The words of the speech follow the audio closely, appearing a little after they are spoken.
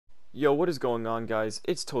Yo, what is going on, guys?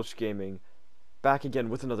 It's H2H Gaming, back again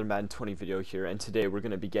with another Madden 20 video here, and today we're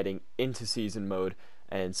going to be getting into season mode.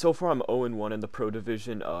 And so far I'm 0-1 in the Pro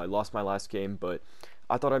Division. I lost my last game, but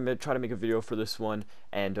I thought I'd try to make a video for this one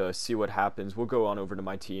and see what happens. We'll go on over to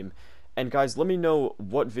my team. And guys, let me know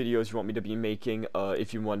what videos you want me to be making.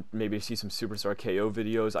 If you want maybe to see some Superstar KO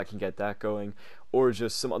videos, I can get that going. Or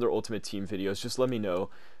just some other Ultimate Team videos, just let me know.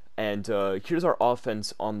 And here's our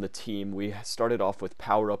offense on the team. We started off with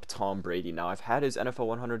Power Up Tom Brady. Now, I've had his NFL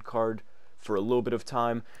 100 card for a little bit of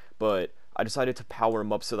time, but I decided to power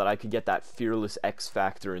him up so that I could get that Fearless X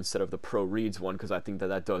Factor instead of the Pro Reads one, because I think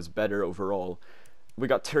that does better overall. We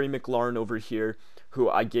got Terry McLaurin over here, who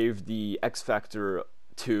I gave the X Factor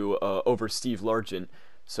to over Steve Largent.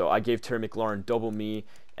 So I gave Terry McLaurin double me,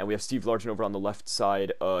 and we have Steve Largent over on the left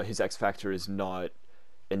side. His X Factor is not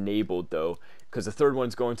enabled though, because the third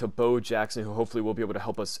one's going to Bo Jackson, who hopefully will be able to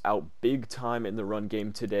help us out big time in the run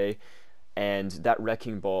game today. And that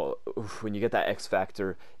wrecking ball, when you get that X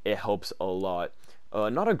Factor, it helps a lot.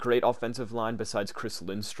 Not a great offensive line besides Chris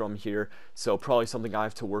Lindstrom here, so probably something I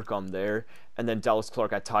have to work on there. And then Dallas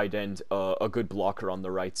Clark at tight end, a good blocker on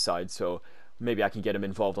the right side, so maybe I can get him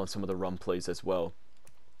involved on some of the run plays as well.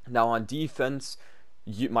 Now on defense,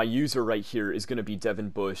 my user right here is going to be Devin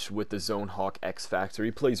Bush with the Zone Hawk X Factor. He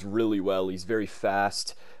plays really well. He's very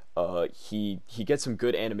fast. He gets some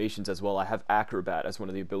good animations as well. I have Acrobat as one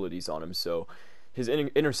of the abilities on him, so his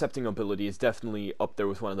intercepting ability is definitely up there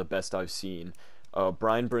with one of the best I've seen.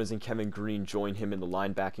 Brian Burns and Kevin Green join him in the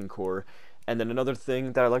linebacking core. And then another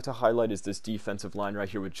thing that I like to highlight is this defensive line right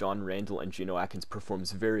here with John Randall and Geno Atkins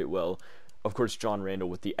performs very well. Of course, John Randall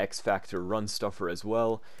with the X Factor run stuffer as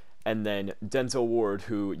well. And then Denzel Ward,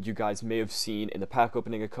 who you guys may have seen in the pack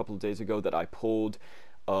opening a couple of days ago that I pulled.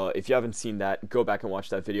 If you haven't seen that, go back and watch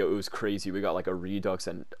that video. It was crazy. We got like a Redux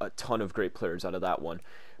and a ton of great players out of that one.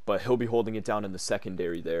 But he'll be holding it down in the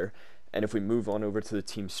secondary there. And if we move on over to the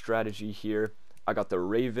team strategy here, I got the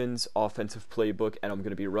Ravens offensive playbook, and I'm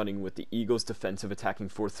going to be running with the Eagles defensive attacking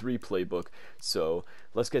 4-3 playbook. So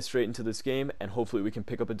let's get straight into this game, and hopefully we can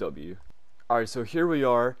pick up a W. Alright, so here we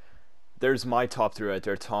are. There's my top three right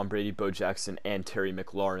there, Tom Brady, Bo Jackson, and Terry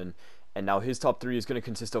McLaurin. And now his top three is going to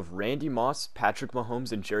consist of Randy Moss, Patrick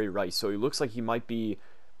Mahomes, and Jerry Rice. So he looks like he might be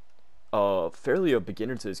fairly a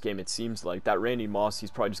beginner to this game, it seems like. That Randy Moss,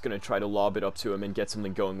 he's probably just going to try to lob it up to him and get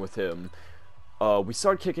something going with him. We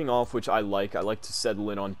start kicking off, which I like. I like to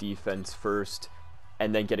settle in on defense first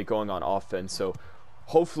and then get it going on offense. So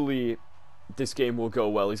hopefully this game will go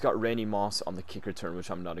well. He's got Randy Moss on the kick return,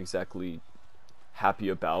 which I'm not exactly happy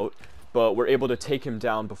about. But we're able to take him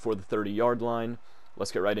down before the 30-yard line.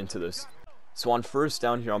 Let's get right into this. So on first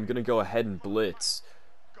down here, I'm going to go ahead and blitz.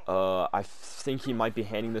 I think he might be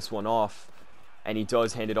handing this one off, and he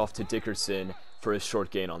does hand it off to Dickerson for his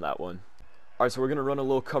short gain on that one. Alright, so we're going to run a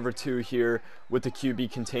little cover 2 here with the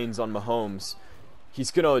QB contains on Mahomes.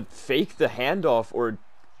 He's going to fake the handoff, or it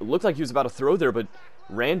looked like he was about to throw there, but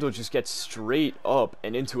Randall just gets straight up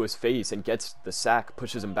and into his face and gets the sack,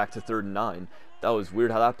 pushes him back to 3rd and 9. That was weird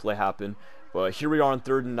how that play happened. But here we are on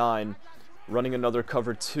 3rd and 9, running another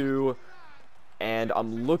cover 2. And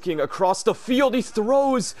I'm looking across the field. He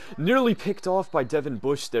throws, nearly picked off by Devin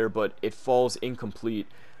Bush there, but it falls incomplete.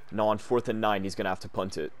 Now on 4th and 9, he's going to have to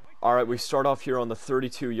punt it. Alright, we start off here on the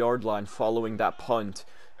 32-yard line following that punt.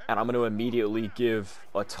 And I'm going to immediately give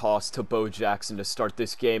a toss to Bo Jackson to start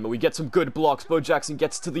this game. And we get some good blocks. Bo Jackson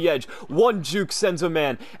gets to the edge. One juke sends a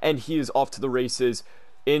man, and he is off to the races.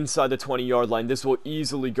 Inside the 20-yard line, this will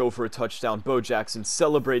easily go for a touchdown. Bo Jackson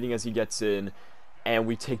celebrating as he gets in, and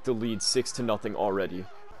we take the lead 6-0 already.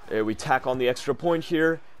 We tack on the extra point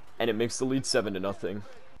here, and it makes the lead 7-0.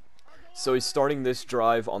 So he's starting this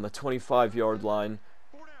drive on the 25-yard line.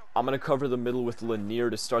 I'm going to cover the middle with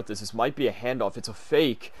Lanier to start this. This might be a handoff. It's a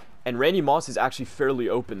fake, and Randy Moss is actually fairly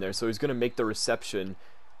open there, so he's going to make the reception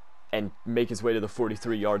and make his way to the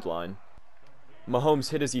 43-yard line.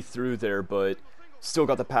 Mahomes hit as he threw there, but still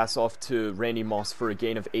got the pass off to Randy Moss for a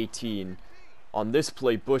gain of 18. On this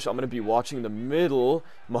play, Bush, I'm going to be watching the middle.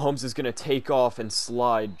 Mahomes is going to take off and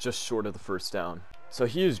slide just short of the first down. So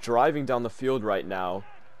he is driving down the field right now,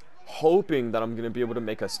 hoping that I'm going to be able to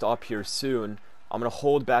make a stop here soon. I'm going to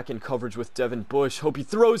hold back in coverage with Devin Bush. Hope he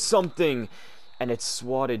throws something. And it's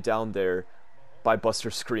swatted down there by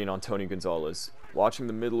Buster Screen on Tony Gonzalez. Watching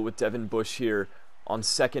the middle with Devin Bush here on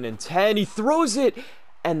 2nd and 10. He throws it.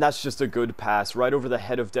 And that's just a good pass right over the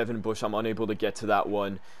head of Devin Bush. I'm unable to get to that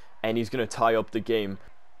one. And he's going to tie up the game.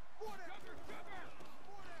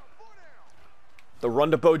 The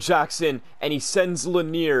run to Bo Jackson. And he sends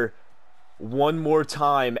Lanier one more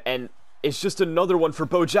time. And it's just another one for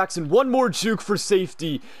Bo Jackson. One more juke for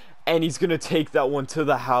safety. And he's going to take that one to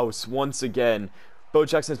the house once again. Bo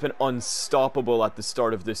Jackson's been unstoppable at the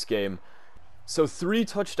start of this game. So 3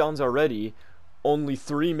 touchdowns already, only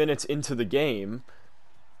 3 minutes into the game.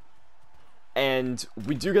 And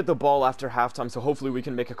we do get the ball after halftime, so hopefully we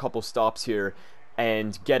can make a couple stops here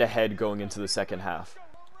and get ahead going into the second half.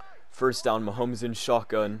 First down, Mahomes in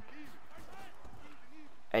shotgun.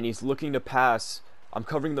 And he's looking to pass. I'm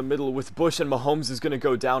covering the middle with Bush, and Mahomes is going to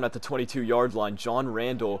go down at the 22-yard line. John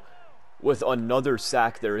Randall with another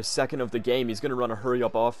sack there, his second of the game. He's going to run a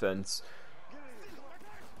hurry-up offense.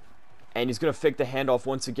 And he's going to fake the handoff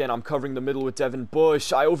once again. I'm covering the middle with Devin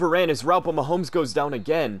Bush. I overran his route, but Mahomes goes down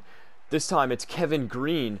again. This time it's Kevin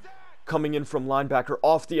Green coming in from linebacker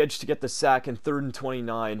off the edge to get the sack, and 3rd and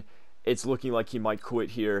 29. It's looking like he might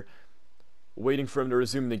quit here. Waiting for him to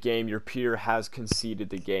resume the game. Your peer has conceded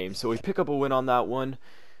the game. So we pick up a win on that one.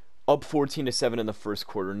 Up 14-7 in the first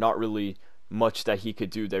quarter. Not really much that he could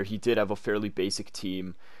do there. He did have a fairly basic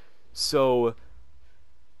team. So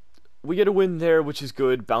we get a win there, which is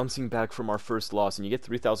good. Bouncing back from our first loss. And you get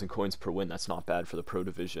 3,000 coins per win. That's not bad for the Pro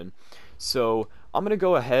Division. So I'm going to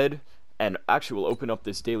go ahead and actually we'll open up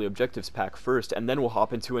this daily objectives pack first. And then we'll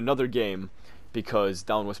hop into another game because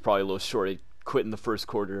that one was probably a little short. It quit in the first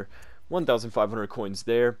quarter. 1,500 coins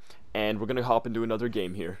there, and we're going to hop into another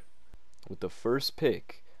game here. With the first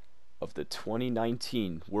pick of the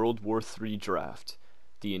 2019 World War III draft,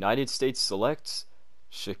 the United States selects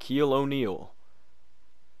Shaquille O'Neal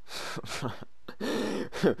from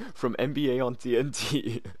NBA on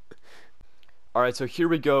TNT. Alright, so here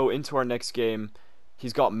we go into our next game.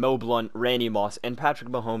 He's got Mo Blunt, Randy Moss, and Patrick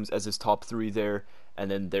Mahomes as his top 3 there,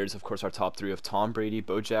 and then there's, of course, our top 3 of Tom Brady,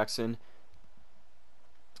 Bo Jackson,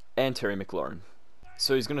 and Terry McLaurin.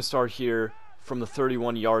 So he's going to start here from the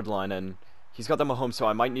 31-yard line, and he's got the Mahomes, so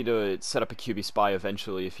I might need to set up a QB spy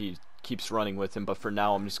eventually if he keeps running with him, but for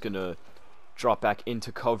now I'm just going to drop back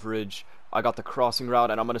into coverage. I got the crossing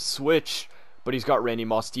route, and I'm going to switch, but he's got Randy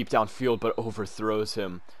Moss deep downfield, but overthrows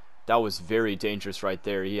him. That was very dangerous right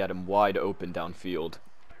there. He had him wide open downfield.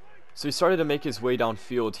 So he started to make his way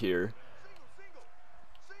downfield here.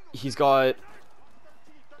 He's got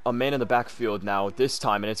a man in the backfield now this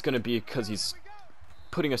time, and it's going to be because he's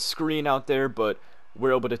putting a screen out there, but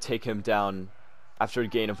we're able to take him down after a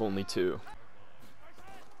gain of only 2.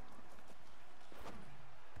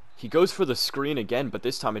 He goes for the screen again, but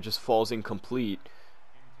this time it just falls incomplete.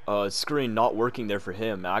 Screen not working there for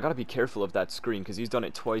him. And I got to be careful of that screen because he's done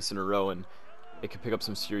it twice in a row, and it could pick up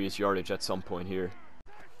some serious yardage at some point here.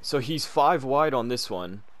 So he's 5 wide on this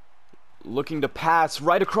one. Looking to pass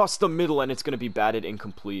right across the middle, and it's going to be batted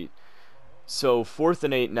incomplete. So 4th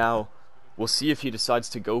and 8 now. We'll see if he decides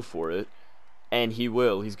to go for it. And he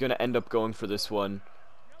will. He's going to end up going for this one.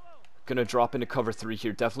 Going to drop into cover 3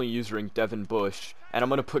 here. Definitely using Devin Bush. And I'm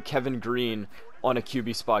going to put Kevin Green on a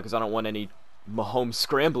QB spot because I don't want any Mahomes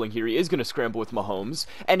scrambling here. He is going to scramble with Mahomes.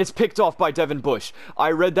 And it's picked off by Devin Bush.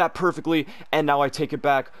 I read that perfectly, and now I take it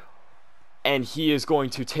back. And he is going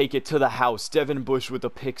to take it to the house. Devin Bush with a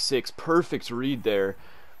pick 6. Perfect read there.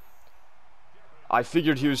 I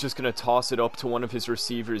figured he was just going to toss it up to one of his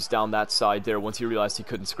receivers down that side there once he realized he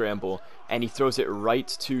couldn't scramble. And he throws it right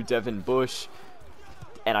to Devin Bush.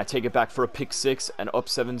 And I take it back for a pick 6 and up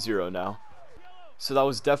 7-0 now. So that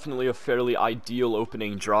was definitely a fairly ideal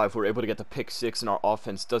opening drive. We're able to get the pick 6 and our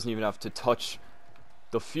offense doesn't even have to touch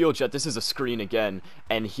the field jet. This is a screen again,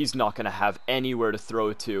 and he's not going to have anywhere to throw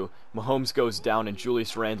it to. Mahomes goes down, and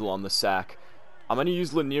Julius Randle on the sack. I'm going to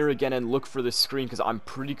use Lanier again and look for this screen because I'm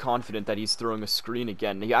pretty confident that he's throwing a screen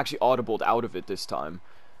again. He actually audibled out of it this time,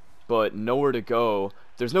 but nowhere to go.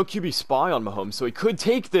 There's no QB spy on Mahomes, so he could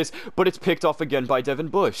take this, but it's picked off again by Devin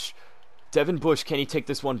Bush. Devin Bush, can he take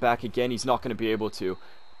this one back again? He's not going to be able to,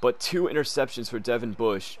 but 2 interceptions for Devin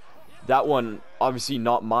Bush. That one, obviously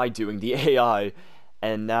not my doing, the AI.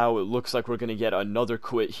 And now it looks like we're going to get another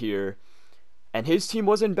quit here. And his team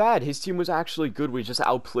wasn't bad. His team was actually good. We just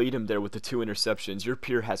outplayed him there with the 2 interceptions. Your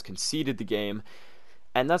peer has conceded the game.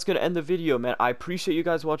 And that's going to end the video, man. I appreciate you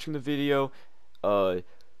guys watching the video.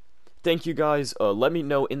 Thank you guys. Let me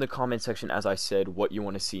know in the comment section, as I said, what you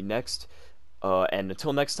want to see next. And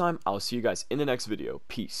until next time, I'll see you guys in the next video.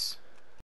 Peace.